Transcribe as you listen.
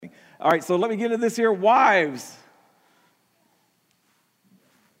All right, so let me get into this here. Wives,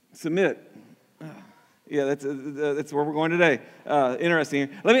 submit. Yeah, that's where we're going today. Interesting.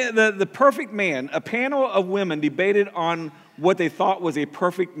 The perfect man. A panel of women debated on what they thought was a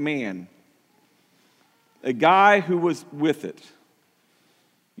perfect man. A guy who was with it.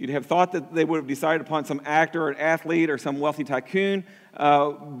 You'd have thought that they would have decided upon some actor or an athlete or some wealthy tycoon,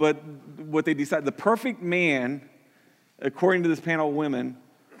 but what they decided, the perfect man, according to this panel of women,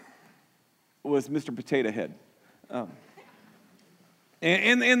 was Mr. Potato Head.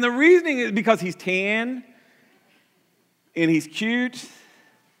 And the reasoning is because he's tan, and he's cute,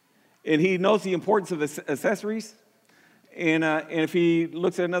 and he knows the importance of accessories. And if he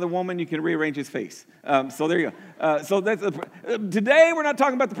looks at another woman, you can rearrange his face. So there you go. So today we're not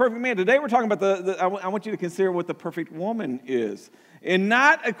talking about the perfect man. Today we're talking about I want you to consider what the perfect woman is. And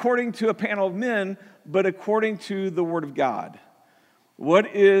not according to a panel of men, but according to the Word of God.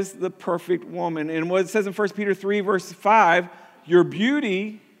 What is the perfect woman? And what it says in 1 Peter 3, verse 5, your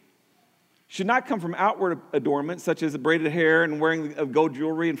beauty should not come from outward adornment, such as braided hair and wearing of gold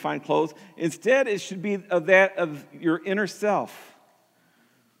jewelry and fine clothes. Instead, it should be of that of your inner self,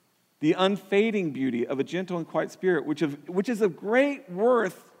 the unfading beauty of a gentle and quiet spirit, which is of great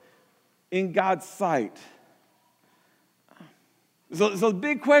worth in God's sight. So the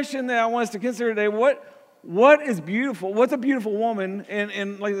big question that I want us to consider today, what is beautiful? What's a beautiful woman?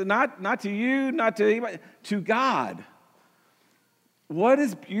 And like not to you, not to anybody, to God. What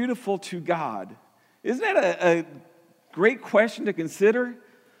is beautiful to God? Isn't that a great question to consider?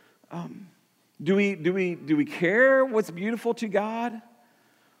 Do we care what's beautiful to God?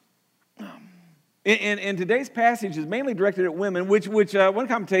 And today's passage is mainly directed at women, which one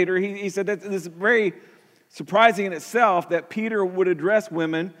commentator, he said that this is very surprising in itself that Peter would address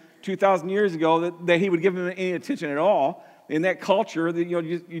women 2,000 years ago, that he would give them any attention at all. In that culture, that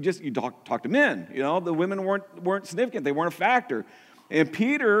you talk to men. The women weren't significant; they weren't a factor. And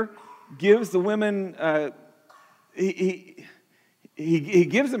Peter gives the women, he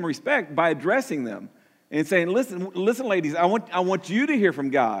gives them respect by addressing them and saying, listen, ladies, I want you to hear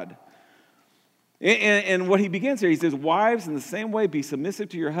from God. And what he begins here, he says, wives, in the same way, be submissive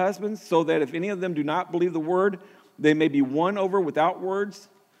to your husbands, so that if any of them do not believe the word, they may be won over without words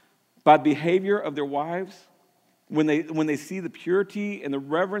by behavior of their wives. When they see the purity and the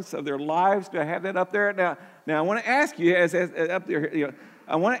reverence of their lives. Do I have that up there? Now I want to ask you, as up there,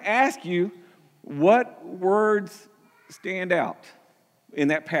 I want to ask you what words stand out in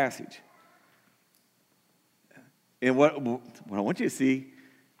that passage. And what I want you to see,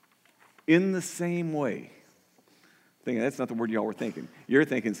 in the same way. Thinking that's not the word y'all were thinking. You're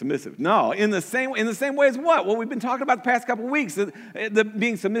thinking submissive. No, in the same way as what? Well, we've been talking about the past couple of weeks, the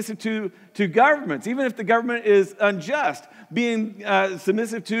being submissive to governments, even if the government is unjust, being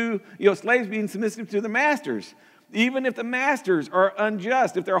submissive to slaves, being submissive to the masters, even if the masters are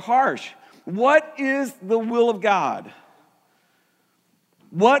unjust, if they're harsh. What is the will of God?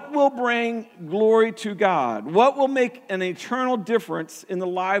 What will bring glory to God? What will make an eternal difference in the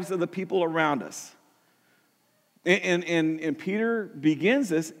lives of the people around us? And Peter begins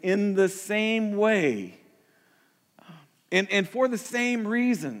this in the same way, and for the same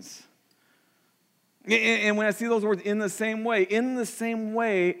reasons. And when I see those words, in the same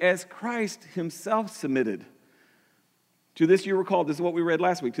way as Christ himself submitted. To this you were called. This is what we read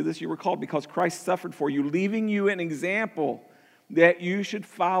last week. To this you were called because Christ suffered for you, leaving you an example that you should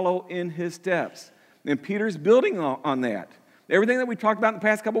follow in his steps. And Peter's building on that. Everything that we talked about in the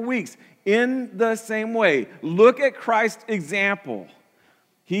past couple of weeks, in the same way. Look at Christ's example.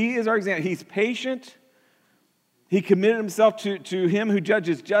 He is our example. He's patient. He committed himself to him who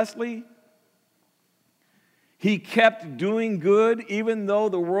judges justly. He kept doing good even though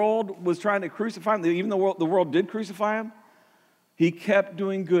the world was trying to crucify him, even though the world did crucify him. He kept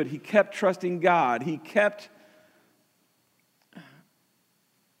doing good. He kept trusting God. He kept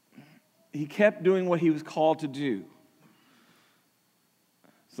doing what he was called to do.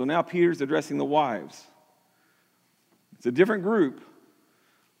 So now Peter's addressing the wives. It's a different group,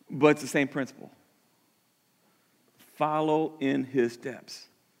 but it's the same principle. Follow in his steps.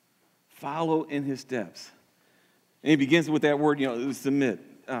 Follow in his steps. And he begins with that word, submit.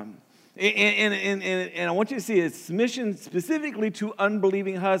 And I want you to see it's submission specifically to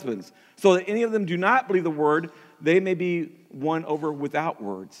unbelieving husbands, so that any of them do not believe the word, they may be won over without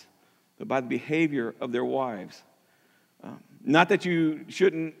words, but by the behavior of their wives. Not that you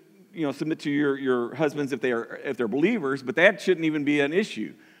shouldn't, submit to your husbands if they're believers, but that shouldn't even be an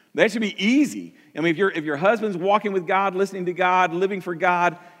issue. That should be easy. I mean, if your husband's walking with God, listening to God, living for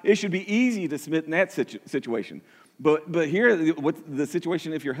God, it should be easy to submit in that situation. But here, what's the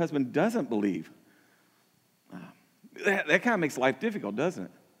situation if your husband doesn't believe? That kind of makes life difficult, doesn't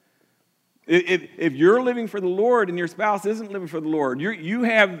it? If you're living for the Lord and your spouse isn't living for the Lord, you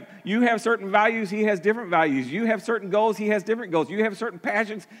have certain values, he has different values. You have certain goals, he has different goals. You have certain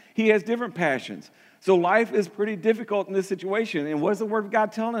passions, he has different passions. So life is pretty difficult in this situation. And what is the Word of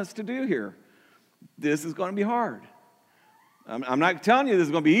God telling us to do here? This is going to be hard. I'm not telling you this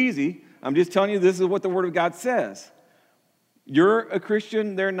is going to be easy. I'm just telling you this is what the Word of God says. You're a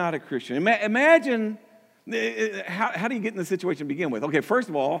Christian, they're not a Christian. Imagine... How do you get in the situation to begin with? Okay, first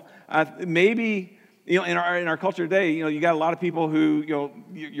of all, maybe in our culture today, you got a lot of people who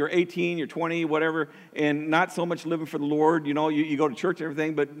you're 18, you're 20, whatever, and not so much living for the Lord. You go to church and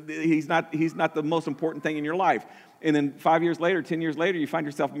everything, but he's not the most important thing in your life. And then 5 years later, 10 years later, you find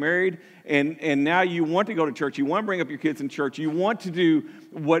yourself married, and now you want to go to church. You want to bring up your kids in church. You want to do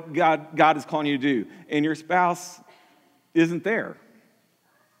what God is calling you to do, and your spouse isn't there.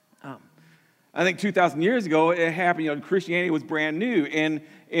 I think 2,000 years ago, it happened, Christianity was brand new, and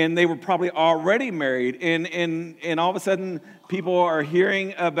they were probably already married, and all of a sudden, people are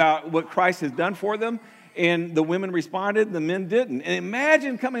hearing about what Christ has done for them, and the women responded, the men didn't. And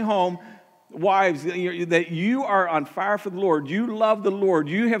imagine coming home, wives, that you are on fire for the Lord, you love the Lord,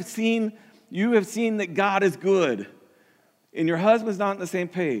 you have seen that God is good, and your husband's not on the same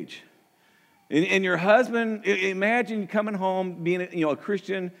page. And your husband, imagine coming home, being a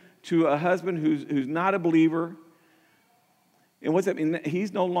Christian, to a husband who's not a believer. And what's that mean?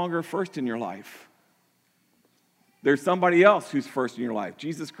 He's no longer first in your life. There's somebody else who's first in your life,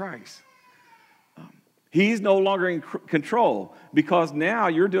 Jesus Christ. He's no longer in control because now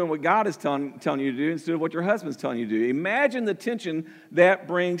you're doing what God is telling you to do instead of what your husband's telling you to do. Imagine the tension that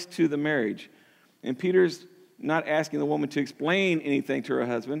brings to the marriage. And Peter's not asking the woman to explain anything to her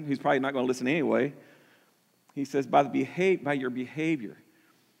husband, who's probably not going to listen anyway. He says, by your behavior,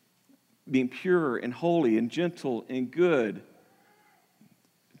 being pure and holy and gentle and good.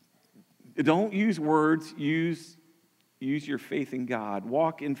 Don't use words, use your faith in God.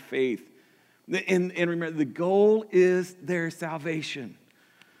 Walk in faith. And remember, the goal is their salvation.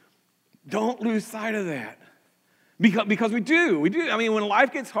 Don't lose sight of that. Because we do. I mean, when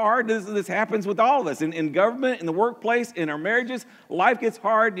life gets hard, this happens with all of us. In government, in the workplace, in our marriages, life gets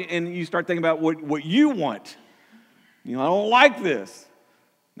hard and you start thinking about what you want. I don't like this.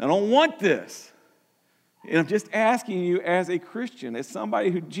 I don't want this. And I'm just asking you as a Christian, as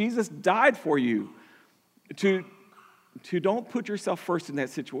somebody who Jesus died for you, to don't put yourself first in that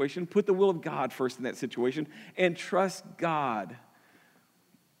situation. Put the will of God first in that situation and trust God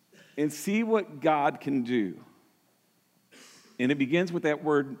and see what God can do. And it begins with that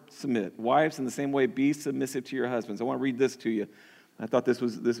word submit. Wives, in the same way, be submissive to your husbands. I want to read this to you. I thought this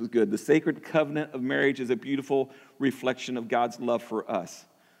was good. The sacred covenant of marriage is a beautiful reflection of God's love for us.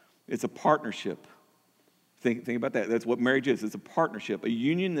 It's a partnership. Think about that. That's what marriage is. It's a partnership, a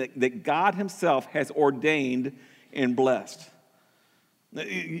union that God himself has ordained and blessed.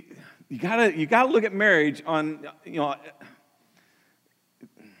 You gotta look at marriage on,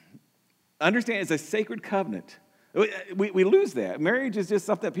 understand it's a sacred covenant. We lose that. Marriage is just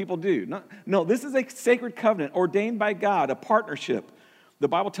something that people do. No, this is a sacred covenant ordained by God, a partnership. The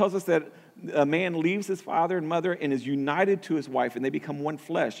Bible tells us that a man leaves his father and mother and is united to his wife, and they become one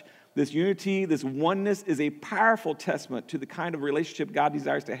flesh. This unity, this oneness is a powerful testament to the kind of relationship God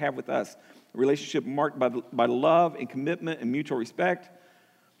desires to have with us, a relationship marked by love and commitment and mutual respect.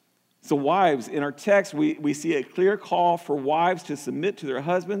 So wives, in our text, we see a clear call for wives to submit to their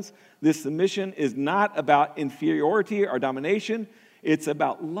husbands. This submission is not about inferiority or domination. It's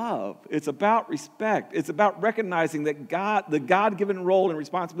about love. It's about respect. It's about recognizing that the God-given role and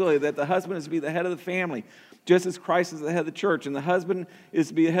responsibility that the husband is to be the head of the family, just as Christ is the head of the church, and the husband is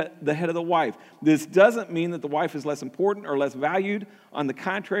to be the head of the wife. This doesn't mean that the wife is less important or less valued. On the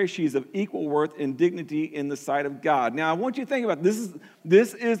contrary, she is of equal worth and dignity in the sight of God. Now, I want you to think about this.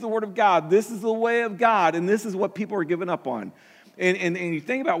 This is the word of God. This is the way of God, and this is what people are giving up on. And you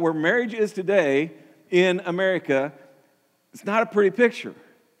think about where marriage is today in America, it's not a pretty picture.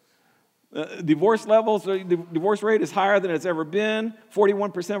 Divorce rate is higher than it's ever been.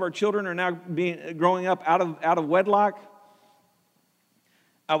 41% of our children are now growing up out of wedlock.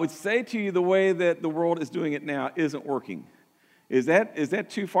 I would say to you the way that the world is doing it now isn't working. Is that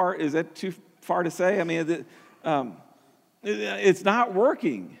too far? Is that too far to say? I mean, it's not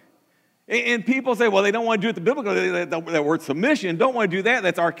working. And people say, well, they don't want to do it the biblical. That word submission, don't want to do that.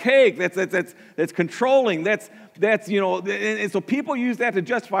 That's archaic. That's controlling. That's and so people use that to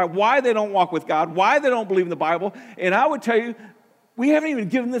justify why they don't walk with God, why they don't believe in the Bible. And I would tell you, we haven't even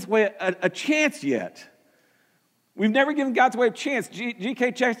given this way a chance yet. We've never given God's way a chance.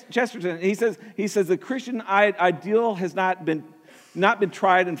 G.K. Chesterton, he says the Christian ideal has not been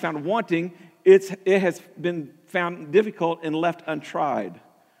tried and found wanting. It has been found difficult and left untried.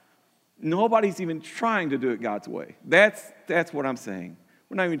 Nobody's even trying to do it God's way. That's what I'm saying.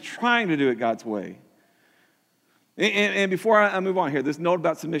 We're not even trying to do it God's way. And before I move on here, this note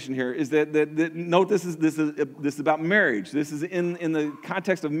about submission here is that note this is about marriage. This is in the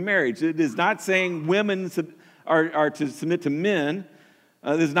context of marriage. It is not saying women are to submit to men.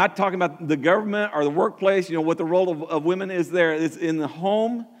 This is not talking about the government or the workplace. What the role of women is there. It's in the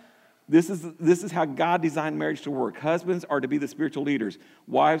home. This is how God designed marriage to work. Husbands are to be the spiritual leaders.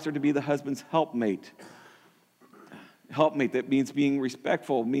 Wives are to be the husband's helpmate. Helpmate, that means being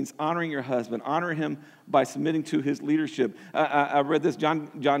respectful, means honoring your husband, honor him by submitting to his leadership. I read this, John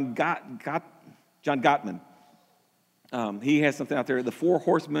Gottman. He has something out there, the 4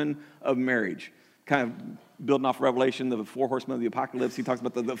 horsemen of marriage, kind of building off Revelation, the 4 horsemen of the apocalypse. He talks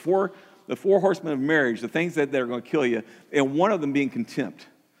about the four horsemen of marriage, the things that are going to kill you, and one of them being contempt.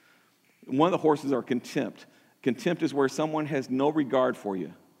 One of the horses are contempt. Contempt is where someone has no regard for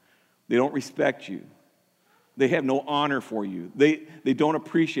you. They don't respect you. They have no honor for you. They don't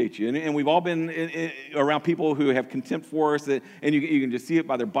appreciate you. And we've all been around people who have contempt for us, and you can just see it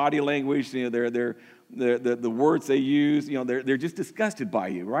by their body language, the words they use. They're just disgusted by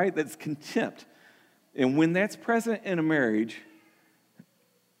you, right? That's contempt. And when that's present in a marriage,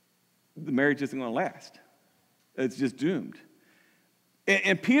 the marriage isn't going to last. It's just doomed.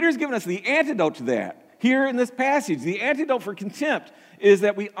 And Peter's given us the antidote to that. Here in this passage, the antidote for contempt is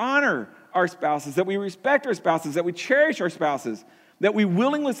that we honor our spouses, that we respect our spouses, that we cherish our spouses, that we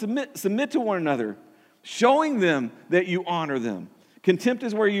willingly submit to one another, showing them that you honor them. Contempt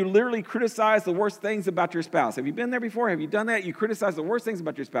is where you literally criticize the worst things about your spouse. Have you been there before? Have you done that? You criticize the worst things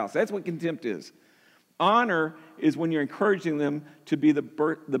about your spouse. That's what contempt is. Honor is when you're encouraging them to be the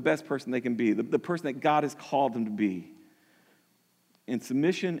best person they can be, the person that God has called them to be. And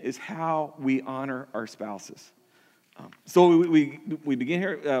submission is how we honor our spouses. So we begin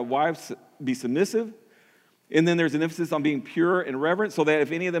here, wives, be submissive. And then there's an emphasis on being pure and reverent, so that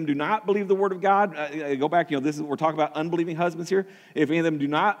if any of them do not believe the word of God, go back, we're talking about unbelieving husbands here. If any of them do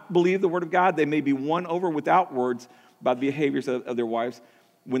not believe the word of God, they may be won over without words by the behaviors of their wives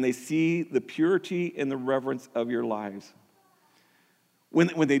when they see the purity and the reverence of your lives.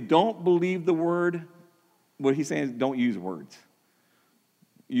 When they don't believe the word, what he's saying is don't use words.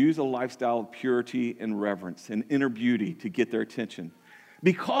 Use a lifestyle of purity and reverence and inner beauty to get their attention.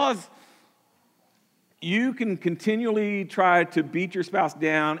 Because you can continually try to beat your spouse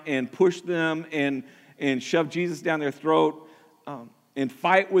down and push them and shove Jesus down their throat and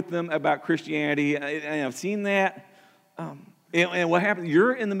fight with them about Christianity. And I've seen that. And what happens,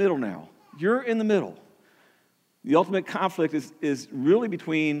 you're in the middle now. You're in the middle. The ultimate conflict is really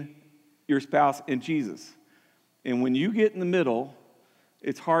between your spouse and Jesus. And when you get in the middle,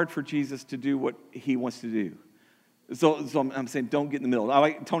 it's hard for Jesus to do what he wants to do. So I'm saying don't get in the middle. I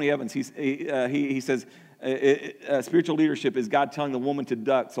like Tony Evans. He says spiritual leadership is God telling the woman to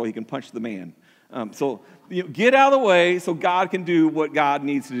duck so he can punch the man. So get out of the way so God can do what God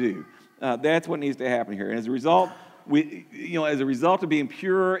needs to do. That's what needs to happen here. And as a result, of being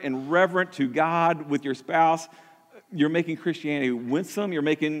pure and reverent to God with your spouse, you're making Christianity winsome. You're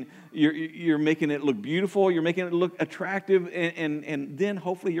making it look beautiful. You're making it look attractive, and then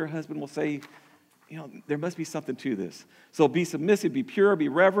hopefully your husband will say, there must be something to this. So be submissive, be pure, be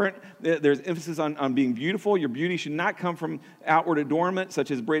reverent. There's emphasis on being beautiful. Your beauty should not come from outward adornment,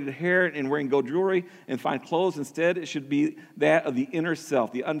 such as braided hair and wearing gold jewelry and fine clothes. Instead, it should be that of the inner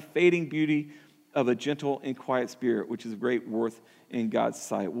self, the unfading beauty of a gentle and quiet spirit, which is of great worth in God's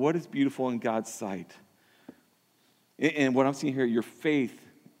sight. What is beautiful in God's sight? And what I'm seeing here, your faith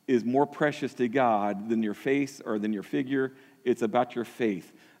is more precious to God than your face or than your figure. It's about your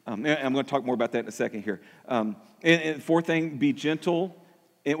faith. And I'm going to talk more about that in a second here. And fourth thing, be gentle.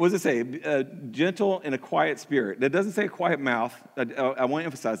 And what does it say? Gentle and a quiet spirit. That doesn't say a quiet mouth. I want to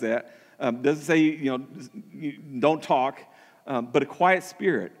emphasize that. Doesn't say, don't talk, but a quiet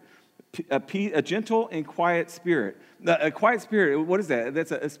spirit. A gentle and quiet spirit. A quiet spirit, what is that?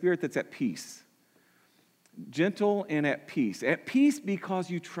 That's a spirit that's at peace. Gentle and at peace. At peace because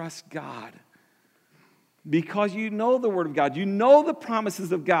you trust God. Because you know the Word of God. You know the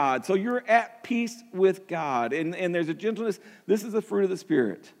promises of God. So you're at peace with God. And there's a gentleness. This is the fruit of the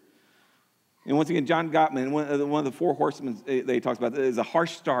Spirit. And once again, John Gottman, one of the 4 horsemen that he talks about, is a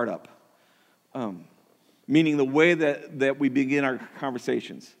harsh startup. Meaning the way that we begin our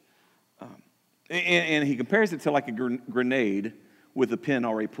conversations. And he compares it to like a grenade with a pin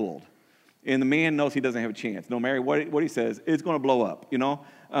already pulled. And the man knows he doesn't have a chance. No matter what he says, it's going to blow up,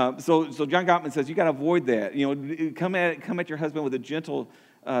 So John Gottman says you got to avoid that. Come at your husband with a gentle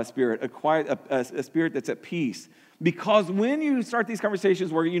spirit, a quiet, a spirit that's at peace. Because when you start these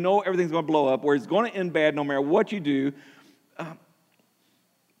conversations where everything's going to blow up, where it's going to end bad no matter what you do,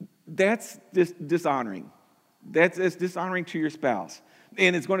 that's just dishonoring. It's dishonoring to your spouse.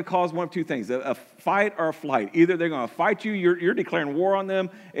 And it's going to cause one of two things, a fight or a flight. Either they're going to fight you, you're declaring war on them,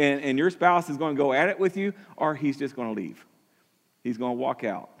 and your spouse is going to go at it with you, or he's just going to leave. He's going to walk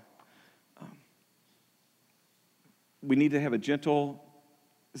out. We need to have a gentle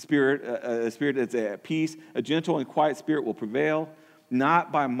spirit, a spirit that's at peace. A gentle and quiet spirit will prevail.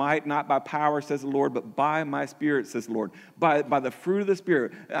 Not by might, not by power, says the Lord, but by my Spirit, says the Lord. By the fruit of the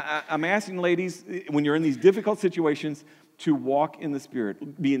Spirit. I'm asking ladies, when you're in these difficult situations, to walk in the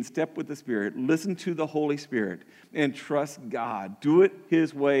Spirit. Be in step with the Spirit. Listen to the Holy Spirit. And trust God. Do it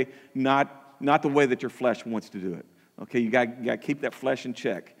His way, not the way that your flesh wants to do it. Okay, you got to keep that flesh in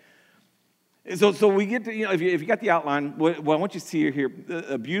check. So we get to, if you got the outline, what I want you to see here,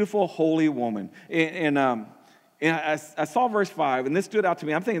 a beautiful, holy woman. And I saw verse 5, and this stood out to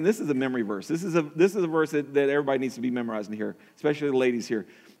me. I'm thinking this is a memory verse. This is a verse that everybody needs to be memorizing here, especially the ladies here.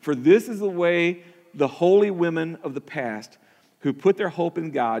 For this is the way the holy women of the past who put their hope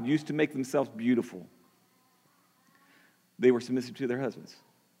in God used to make themselves beautiful. They were submissive to their husbands.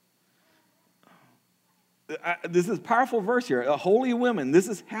 This is a powerful verse here. Holy women, this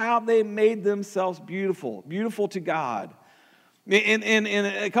is how they made themselves beautiful to God. And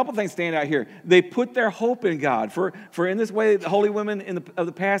a couple things stand out here. They put their hope in God. For in this way, the holy women of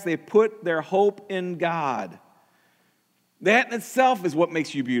the past, they put their hope in God. That in itself is what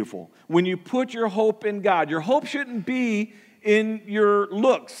makes you beautiful. When you put your hope in God, your hope shouldn't be in your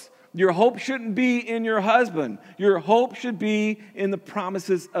looks. Your hope shouldn't be in your husband. Your hope should be in the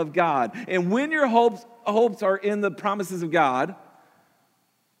promises of God. And when your hopes are in the promises of God,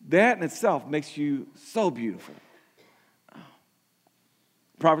 that in itself makes you so beautiful.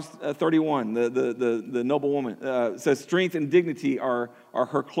 Proverbs 31, the noble woman, says, strength and dignity are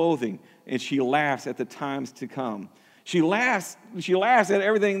her clothing, and she laughs at the times to come. She laughs at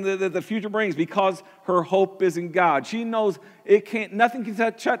everything that the future brings because her hope is in God. She knows nothing can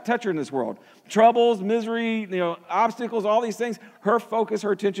touch her in this world. Troubles, misery, obstacles, all these things. Her focus,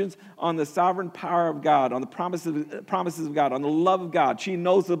 her attention's on the sovereign power of God, on the promises of God, on the love of God. She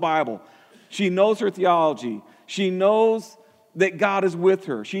knows the Bible. She knows her theology. She knows that God is with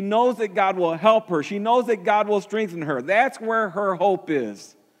her. She knows that God will help her. She knows that God will strengthen her. That's where her hope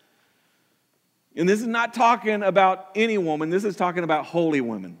is. And this is not talking about any woman. This is talking about holy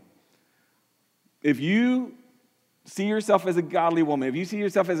women. If you see yourself as a godly woman, if you see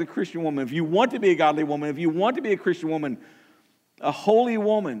yourself as a Christian woman, if you want to be a godly woman, if you want to be a Christian woman, a holy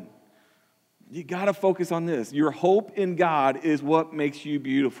woman, you got to focus on this. Your hope in God is what makes you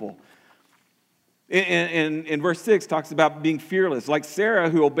beautiful. And verse 6 talks about being fearless. Like Sarah,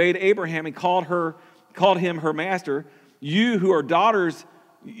 who obeyed Abraham and called him her master, you who are daughters,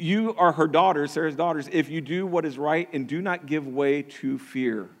 you are her daughters, Sarah's daughters, if you do what is right and do not give way to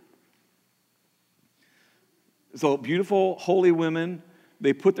fear. So beautiful, holy women,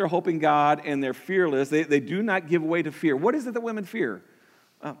 they put their hope in God and they're fearless. They do not give way to fear. What is it that women fear?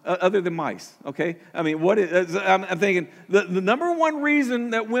 Other than mice, okay? I mean, I'm thinking the number one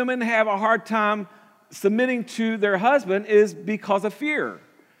reason that women have a hard time submitting to their husband is because of fear.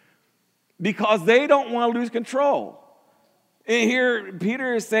 Because they don't want to lose control. And here,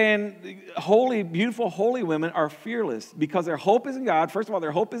 Peter is saying, beautiful, holy women are fearless because their hope is in God. First of all,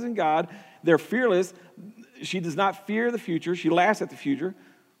 their hope is in God. They're fearless. She does not fear the future. She laughs at the future.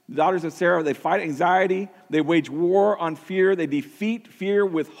 The daughters of Sarah, they fight anxiety. They wage war on fear. They defeat fear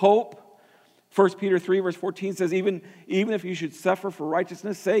with hope. 1 Peter 3, verse 14 says, even if you should suffer for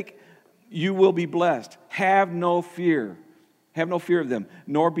righteousness' sake, you will be blessed. Have no fear. Have no fear of them,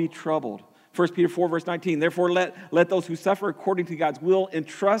 nor be troubled. 1 Peter 4, verse 19, therefore let those who suffer according to God's will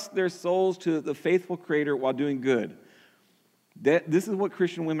entrust their souls to the faithful Creator while doing good. This is what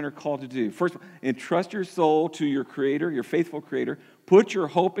Christian women are called to do. First, entrust your soul to your Creator, your faithful Creator. Put your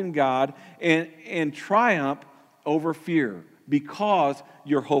hope in God and triumph over fear because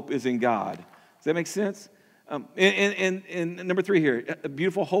your hope is in God. Does that make sense? And number 3 here,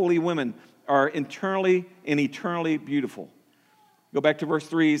 beautiful, holy women are internally and eternally beautiful. Go back to verse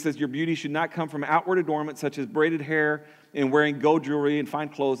 3. It says, your beauty should not come from outward adornment, such as braided hair and wearing gold jewelry and fine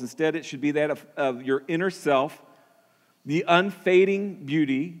clothes. Instead, it should be that of your inner self, the unfading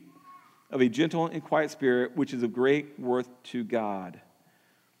beauty of a gentle and quiet spirit, which is of great worth to God.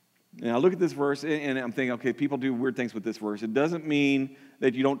 And I look at this verse, and I'm thinking, okay, people do weird things with this verse. It doesn't mean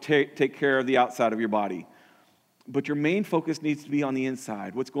that you don't take care of the outside of your body. But your main focus needs to be on the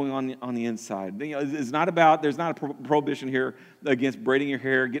inside. What's going on the inside? You know, it's not about, there's not a prohibition here against braiding your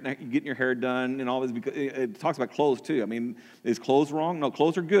hair, getting your hair done, and all this. Because it talks about clothes too. I mean, is clothes wrong? No,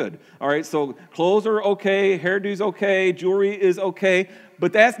 clothes are good. All right, so clothes are okay, hairdo's okay, jewelry is okay,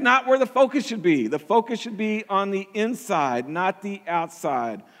 but that's not where the focus should be. The focus should be on the inside, not the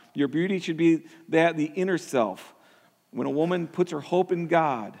outside. Your beauty should be the inner self. When a woman puts her hope in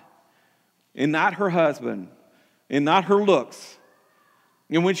God and not her husband, and not her looks.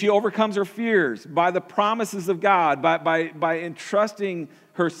 And when she overcomes her fears by the promises of God, by entrusting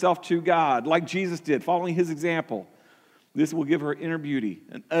herself to God, like Jesus did, following his example, this will give her inner beauty,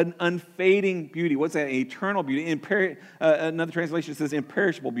 an unfading beauty. What's that? An eternal beauty. Another translation says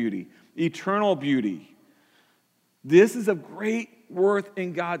imperishable beauty, eternal beauty. This is of great worth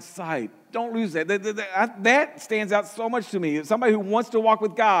in God's sight. Don't lose that. That stands out so much to me. Somebody who wants to walk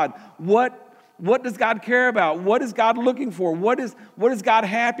with God, what does God care about? What is God looking for? What is God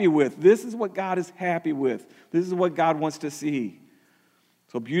happy with? This is what God is happy with. This is what God wants to see.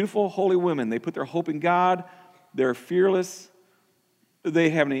 So beautiful, holy women, they put their hope in God. They're fearless.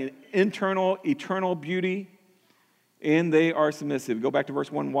 They have an internal, eternal beauty. And they are submissive. Go back to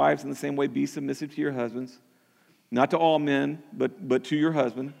verse 1. Wives, in the same way, be submissive to your husbands. Not to all men, but to your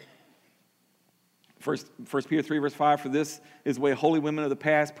husband. First Peter 3, verse 5, for this is the way holy women of the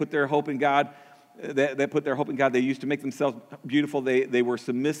past put their hope in God. That put their hope in God. They used to make themselves beautiful. They were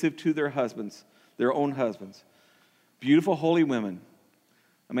submissive to their husbands, their own husbands. Beautiful, holy women.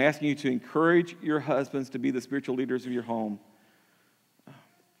 I'm asking you to encourage your husbands to be the spiritual leaders of your home.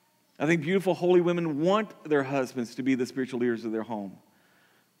 I think beautiful, holy women want their husbands to be the spiritual leaders of their home.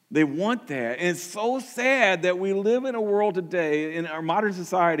 They want that. And it's so sad that we live in a world today, in our modern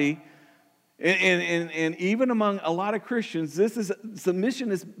society, and even among a lot of Christians, submission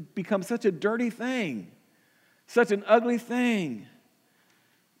has become such a dirty thing, such an ugly thing.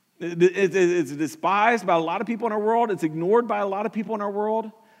 It's despised by a lot of people in our world. It's ignored by a lot of people in our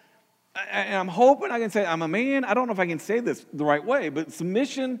world. And I'm hoping I can say, I'm a man. I don't know if I can say this the right way, but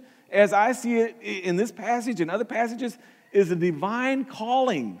submission, as I see it in this passage and other passages, is a divine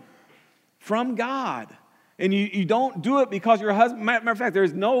calling from God. And you don't do it because your husband, matter of fact,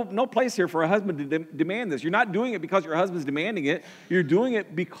 there's no place here for a husband to demand this. You're not doing it because your husband's demanding it. You're doing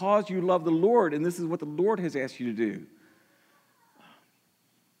it because you love the Lord, and this is what the Lord has asked you to do.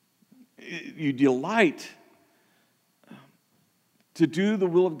 You delight to do the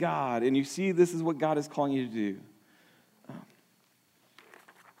will of God, and you see this is what God is calling you to do.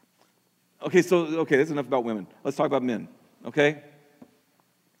 Okay, that's enough about women. Let's talk about men, okay?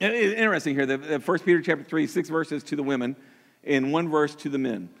 It's interesting here that 1 Peter chapter 3, 6 verses to the women and 1 verse to the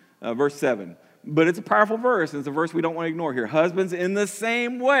men, verse 7. But it's a powerful verse, and it's a verse we don't want to ignore here. Husbands, in the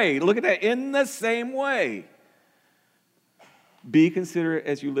same way, look at that, in the same way, be considerate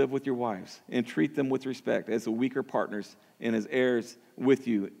as you live with your wives, and treat them with respect as the weaker partners and as heirs with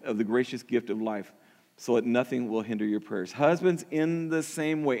you of the gracious gift of life, so that nothing will hinder your prayers. Husbands, in the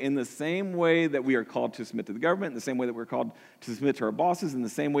same way that we are called to submit to the government, in the same way that we're called to submit to our bosses, in the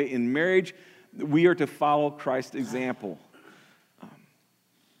same way in marriage, we are to follow Christ's example.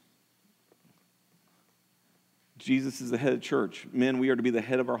 Jesus is the head of the church. Men, we are to be the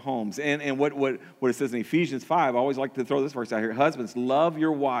head of our homes. And what it says in Ephesians 5, I always like to throw this verse out here. Husbands, love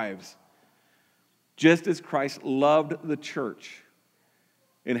your wives, just as Christ loved the church.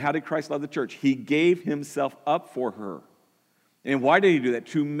 And how did Christ love the church? He gave himself up for her. And why did he do that?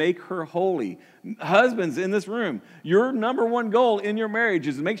 To make her holy. Husbands in this room, your number one goal in your marriage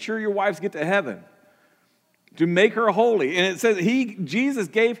is to make sure your wives get to heaven. To make her holy. And it says Jesus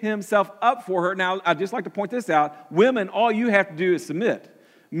gave himself up for her. Now, I'd just like to point this out. Women, all you have to do is submit.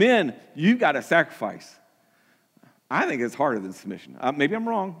 Men, you've got to sacrifice. I think it's harder than submission. Maybe I'm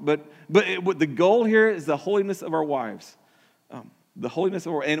wrong, but the goal here is the holiness of our wives. The holiness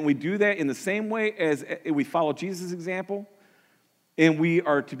of our, and we do that in the same way as we follow Jesus' example, and we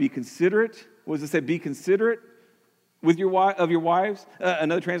are to be considerate. What does it say? Be considerate with your wives.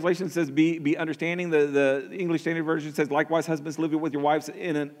 Another translation says be understanding. The English Standard Version says, likewise, husbands, live with your wives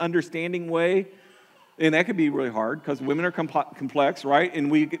in an understanding way. And that could be really hard because women are complex, right? And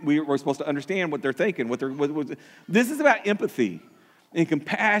we're supposed to understand what they're thinking. This is about empathy and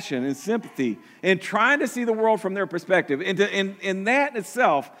compassion and sympathy and trying to see the world from their perspective. And that in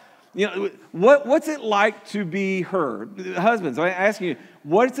itself, you know, what's it like to be her? Husbands, I ask you,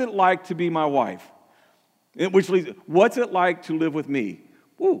 what's it like to be my wife? Which leads, what's it like to live with me?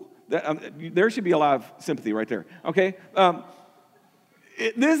 Ooh, there should be a lot of sympathy right there, okay?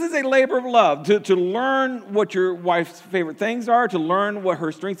 This is a labor of love, to learn what your wife's favorite things are, to learn what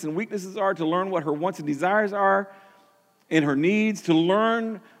her strengths and weaknesses are, to learn what her wants and desires are and her needs, to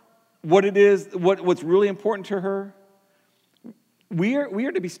learn what it is, what's really important to her. We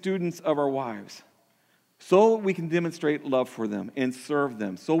are to be students of our wives so we can demonstrate love for them and serve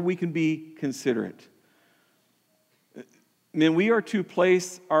them, so we can be considerate. Men, we are to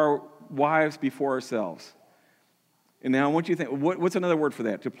place our wives before ourselves. And now I want you to think, what's another word for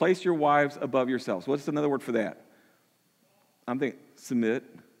that? To place your wives above yourselves. What's another word for that? I'm thinking, submit.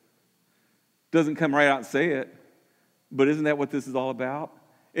 Doesn't come right out and say it, but isn't that what this is all about?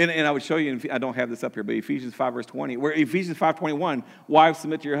 And I would show you, I don't have this up here, but Ephesians 5, verse 20, where Ephesians 5:21, wives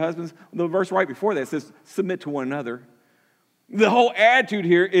submit to your husbands. The verse right before that says, submit to one another. The whole attitude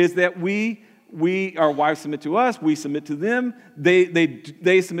here is that our wives submit to us, we submit to them.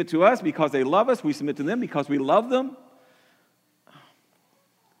 They submit to us because they love us. We submit to them because we love them.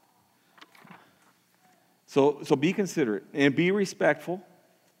 So be considerate and be respectful,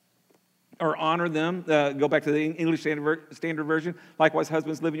 or honor them. Go back to the English Standard Version. Likewise,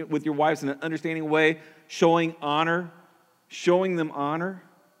 husbands, living with your wives in an understanding way, showing them honor.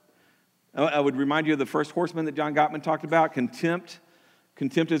 I would remind you of the first horseman that John Gottman talked about, contempt.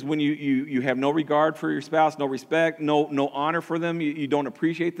 Contempt is when you have no regard for your spouse, no respect, no honor for them, you don't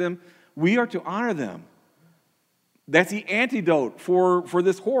appreciate them. We are to honor them. That's the antidote for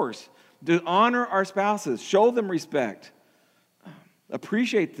this horse. To honor our spouses, show them respect,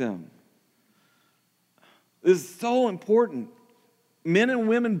 appreciate them. This is so important. Men and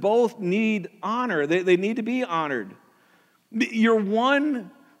women both need honor. They need to be honored. You're one.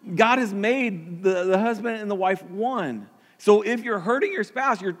 God has made the husband and the wife one. So if you're hurting your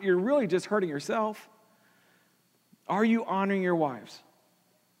spouse, you're really just hurting yourself. Are you honoring your wives?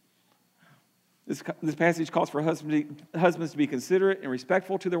 This passage calls for husbands to be considerate and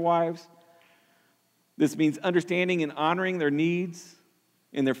respectful to their wives. This means understanding and honoring their needs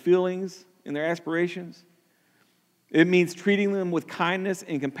and their feelings and their aspirations. It means treating them with kindness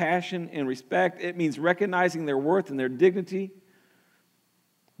and compassion and respect. It means recognizing their worth and their dignity.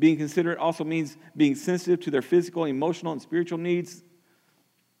 Being considerate also means being sensitive to their physical, emotional, and spiritual needs.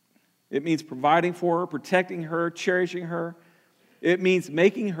 It means providing for her, protecting her, cherishing her. It means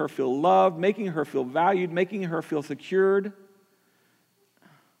making her feel loved, making her feel valued, making her feel secured.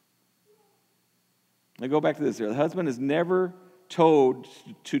 Now go back to this here. The husband is never told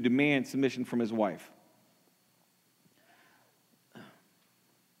to demand submission from his wife.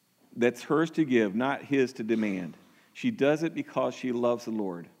 That's hers to give, not his to demand. She does it because she loves the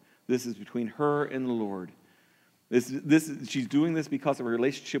Lord. This is between her and the Lord. She's doing this because of her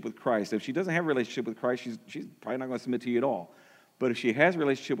relationship with Christ. If she doesn't have a relationship with Christ, she's probably not going to submit to you at all. But if she has a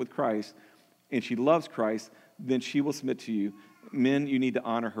relationship with Christ and she loves Christ, then she will submit to you. Men, you need to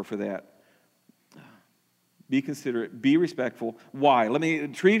honor her for that. Be considerate. Be respectful. Why? Let me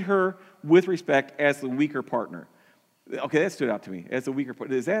treat her with respect as the weaker partner. Okay, that stood out to me, as a weaker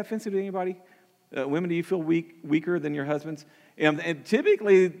partner. Is that offensive to anybody? Women, do you feel weaker than your husbands? And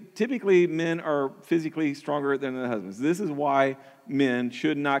typically, men are physically stronger than their husbands. This is why men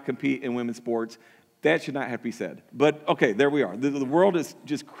should not compete in women's sports. That should not have to be said. But, okay, there we are. The world is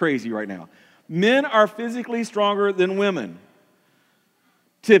just crazy right now. Men are physically stronger than women,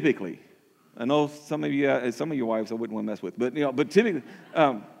 typically. I know some of your wives I wouldn't want to mess with, but typically,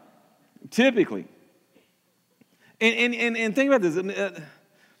 And think about this.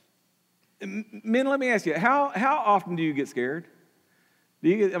 Men, let me ask you, how often do you get scared? Do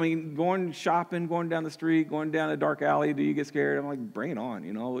you get, going shopping, going down the street, going down a dark alley, do you get scared? I'm like, bring it on,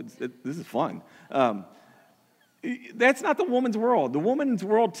 this is fun. That's not the woman's world. The woman's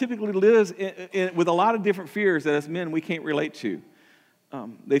world typically lives with a lot of different fears that as men we can't relate to.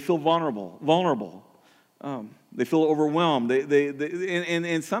 They feel vulnerable. They feel overwhelmed.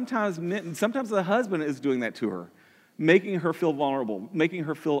 And sometimes the husband is doing that to her, making her feel vulnerable, making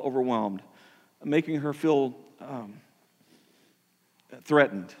her feel overwhelmed, making her feel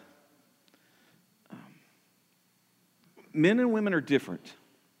threatened. Men and women are different.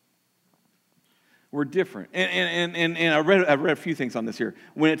 We're different. And I read a few things on this here.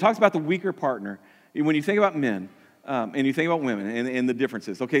 When it talks about the weaker partner, when you think about men, and you think about women and the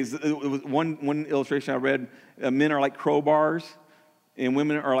differences. Okay, so one illustration I read, men are like crowbars and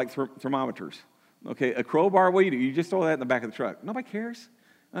women are like thermometers. Okay, a crowbar, what do? You just throw that in the back of the truck. Nobody cares.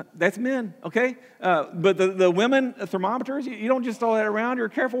 That's men, okay? But the women thermometers, you don't just throw that around. You're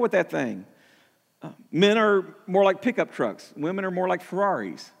careful with that thing. Men are more like pickup trucks. Women are more like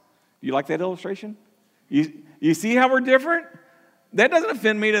Ferraris. You like that illustration? You see how we're different? That doesn't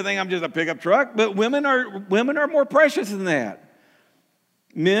offend me to think I'm just a pickup truck, but women are more precious than that.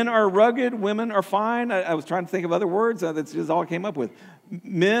 Men are rugged, women are fine. I was trying to think of other words. That's just all I came up with.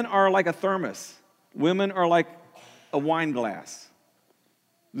 Men are like a thermos. Women are like a wine glass.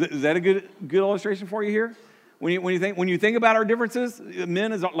 Is that a good illustration for you here? When you think about our differences,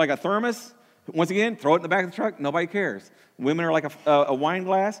 men is like a thermos. Once again, throw it in the back of the truck. Nobody cares. Women are like a wine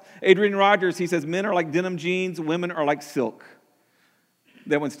glass. Adrian Rogers, he says, men are like denim jeans. Women are like silk.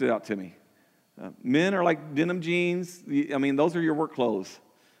 That one stood out to me. Men are like denim jeans. I mean, those are your work clothes.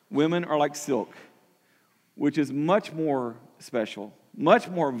 Women are like silk, which is much more special, much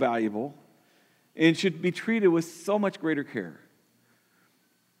more valuable, and should be treated with so much greater care.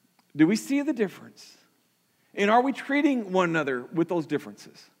 Do we see the difference? And are we treating one another with those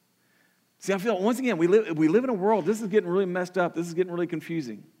differences? See, I feel, once again, we live in a world, this is getting really messed up. This is getting really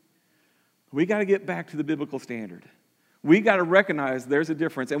confusing. We got to get back to the biblical standard. We got to recognize there's a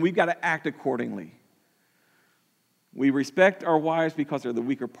difference, and we've got to act accordingly. We respect our wives because they're the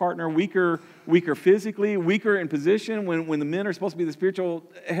weaker partner, weaker physically, weaker in position. When the men are supposed to be the spiritual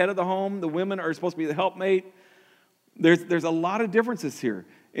head of the home, the women are supposed to be the helpmate. There's a lot of differences here.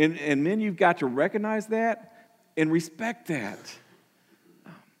 And men, you've got to recognize that and respect that.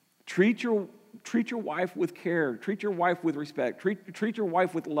 Treat your wife with care. Treat your wife with respect. Treat your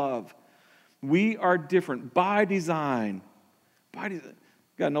wife with love. We are different by design. Got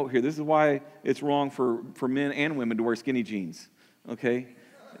a note here. This is why it's wrong for men and women to wear skinny jeans. Okay?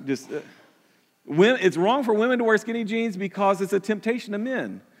 It's wrong for women to wear skinny jeans because it's a temptation to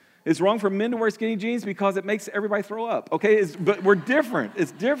men. It's wrong for men to wear skinny jeans because it makes everybody throw up. Okay? But we're different.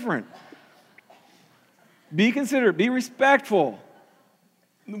 It's different. Be considerate. Be respectful.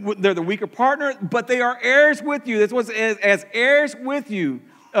 They're the weaker partner, but they are heirs with you. That's what's as heirs with you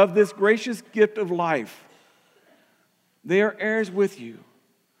of this gracious gift of life. They are heirs with you,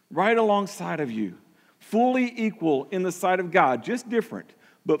 right alongside of you, fully equal in the sight of God, just different,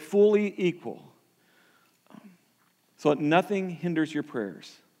 but fully equal. So that nothing hinders your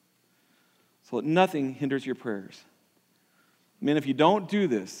prayers. Men, if you don't do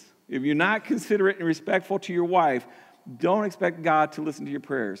this, if you're not considerate and respectful to your wife, don't expect God to listen to your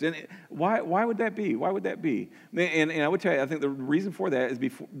prayers. And why would that be? Why would that be? And I would tell you, I think the reason for that is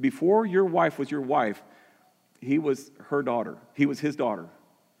before your wife was your wife, he was her daughter. He was his daughter.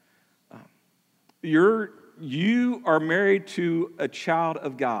 You are married to a child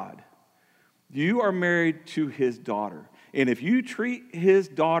of God. You are married to his daughter. And if you treat his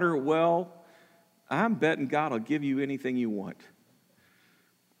daughter well, I'm betting God will give you anything you want.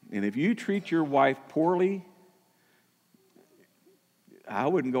 And if you treat your wife poorly, I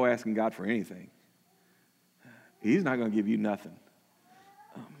wouldn't go asking God for anything. He's not going to give you nothing.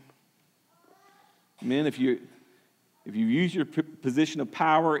 Men, if you use your position of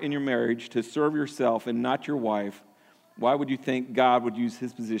power in your marriage to serve yourself and not your wife, why would you think God would use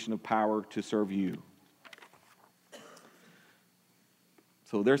his position of power to serve you?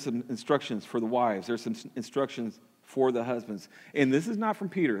 So there's some instructions for the wives. There's some instructions for the husbands. And this is not from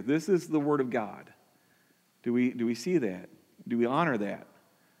Peter. This is the word of God. Do we see that? Do we honor that?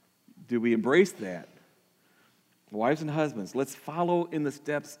 Do we embrace that? Wives and husbands, let's follow in the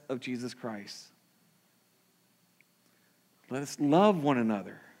steps of Jesus Christ. Let us love one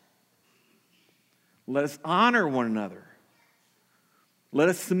another. Let us honor one another. Let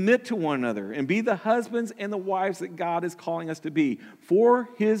us submit to one another and be the husbands and the wives that God is calling us to be for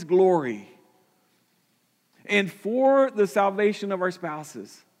his glory and for the salvation of our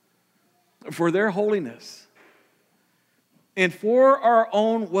spouses, for their holiness, and for our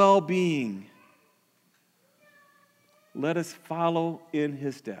own well-being. Let us follow in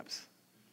his steps.